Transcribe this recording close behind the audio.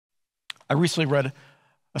I recently read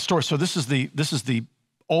a story. So this is the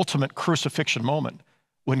ultimate crucifixion moment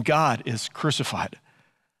when God is crucified.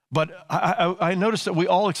 But I noticed that we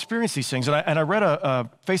all experience these things. And I read a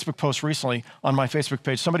Facebook post recently on my Facebook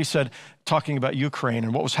page. Somebody said, talking about Ukraine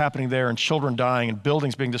and what was happening there, and children dying and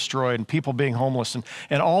buildings being destroyed and people being homeless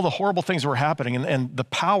and all the horrible things that were happening, and the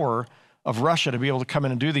power of Russia to be able to come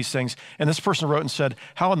in and do these things. And this person wrote and said,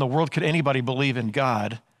 how in the world could anybody believe in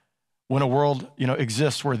God when a world,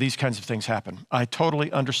 exists where these kinds of things happen? I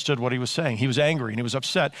totally understood what he was saying. He was angry and he was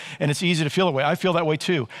upset, and it's easy to feel that way. I feel that way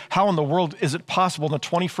too. How in the world is it possible in the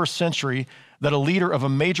 21st century that a leader of a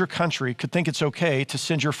major country could think it's okay to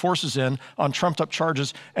send your forces in on trumped up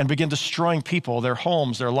charges and begin destroying people, their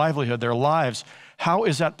homes, their livelihood, their lives? How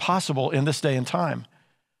is that possible in this day and time?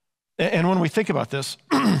 And when we think about this,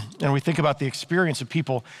 and we think about the experience of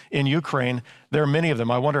people in Ukraine, there are many of them.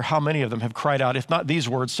 I wonder how many of them have cried out, if not these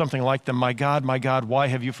words, something like them, my God, why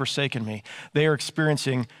have you forsaken me? They are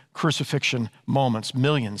experiencing crucifixion moments,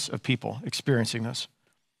 millions of people experiencing this.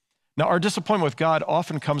 Now, our disappointment with God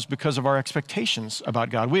often comes because of our expectations about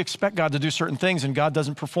God. We expect God to do certain things, and God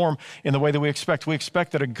doesn't perform in the way that we expect. We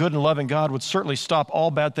expect that a good and loving God would certainly stop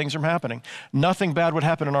all bad things from happening. Nothing bad would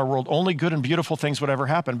happen in our world. Only good and beautiful things would ever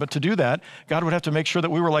happen. But to do that, God would have to make sure that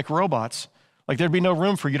we were like robots. Like there'd be no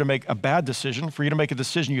room for you to make a bad decision, for you to make a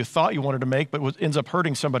decision you thought you wanted to make, but ends up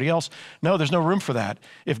hurting somebody else. No, there's no room for that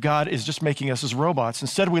if God is just making us as robots.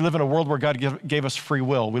 Instead, we live in a world where God gave us free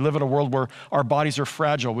will. We live in a world where our bodies are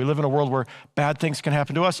fragile. We live in a world where bad things can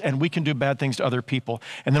happen to us, and we can do bad things to other people.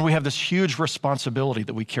 And then we have this huge responsibility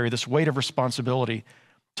that we carry, this weight of responsibility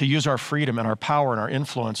to use our freedom and our power and our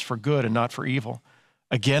influence for good and not for evil.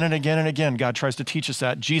 Again and again and again, God tries to teach us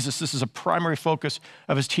that. Jesus, this is a primary focus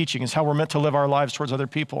of his teaching, is how we're meant to live our lives towards other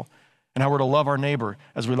people and how we're to love our neighbor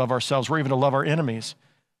as we love ourselves. We're even to love our enemies.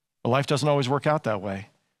 But life doesn't always work out that way.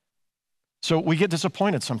 So we get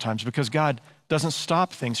disappointed sometimes because God doesn't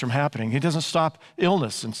stop things from happening. He doesn't stop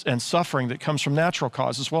illness and suffering that comes from natural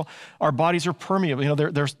causes. Well, our bodies are permeable.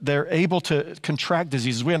 They're able to contract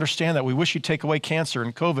diseases. We understand that. We wish he'd take away cancer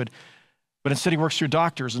and COVID, but instead he works through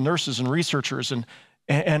doctors and nurses and researchers and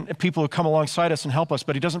people who come alongside us and help us,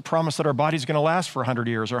 but he doesn't promise that our body's going to last for 100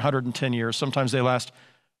 years or 110 years. Sometimes they last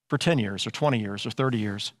for 10 years or 20 years or 30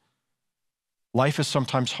 years. Life is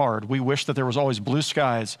sometimes hard. We wish that there was always blue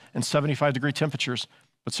skies and 75-degree temperatures,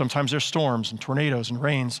 but sometimes there's storms and tornadoes and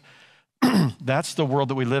rains. That's the world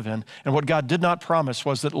that we live in. And what God did not promise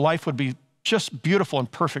was that life would be just beautiful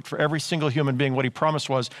and perfect for every single human being. What he promised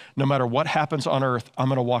was, no matter what happens on earth, I'm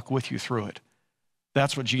going to walk with you through it.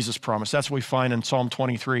 That's what Jesus promised. That's what we find in Psalm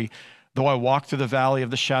 23. Though I walk through the valley of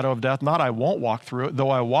the shadow of death, not I won't walk through it. Though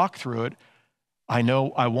I walk through it, I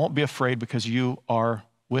know I won't be afraid because you are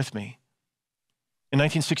with me. In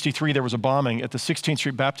 1963, there was a bombing at the 16th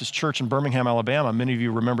Street Baptist Church in Birmingham, Alabama. Many of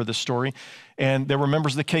you remember this story. And there were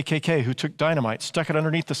members of the KKK who took dynamite, stuck it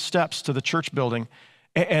underneath the steps to the church building,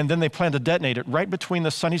 and then they planned to detonate it right between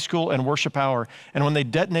the Sunday school and worship hour. And when they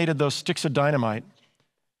detonated those sticks of dynamite,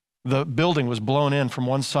 the building was blown in from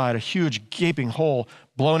one side, a huge gaping hole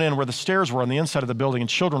blown in where the stairs were on the inside of the building, and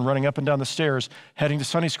children running up and down the stairs heading to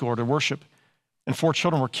Sunday school or to worship. And 4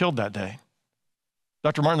 children were killed that day.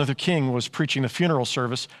 Dr. Martin Luther King was preaching the funeral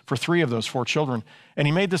service for 3 of those 4 children. And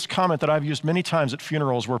he made this comment that I've used many times at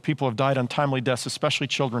funerals where people have died untimely deaths, especially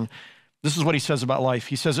children. This is what he says about life.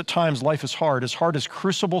 He says, at times life is hard as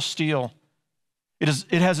crucible steel.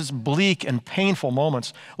 It has its bleak and painful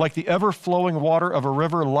moments. Like the ever-flowing water of a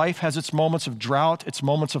river, life has its moments of drought, its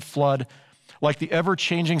moments of flood. Like the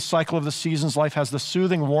ever-changing cycle of the seasons, life has the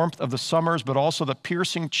soothing warmth of the summers, but also the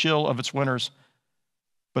piercing chill of its winters.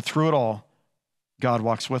 But through it all, God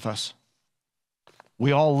walks with us.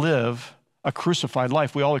 We all live a crucified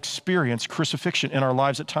life. We all experience crucifixion in our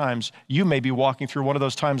lives at times. You may be walking through one of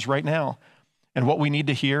those times right now. And what we need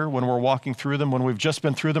to hear when we're walking through them, when we've just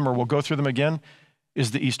been through them or we'll go through them again,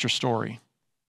 is the Easter story.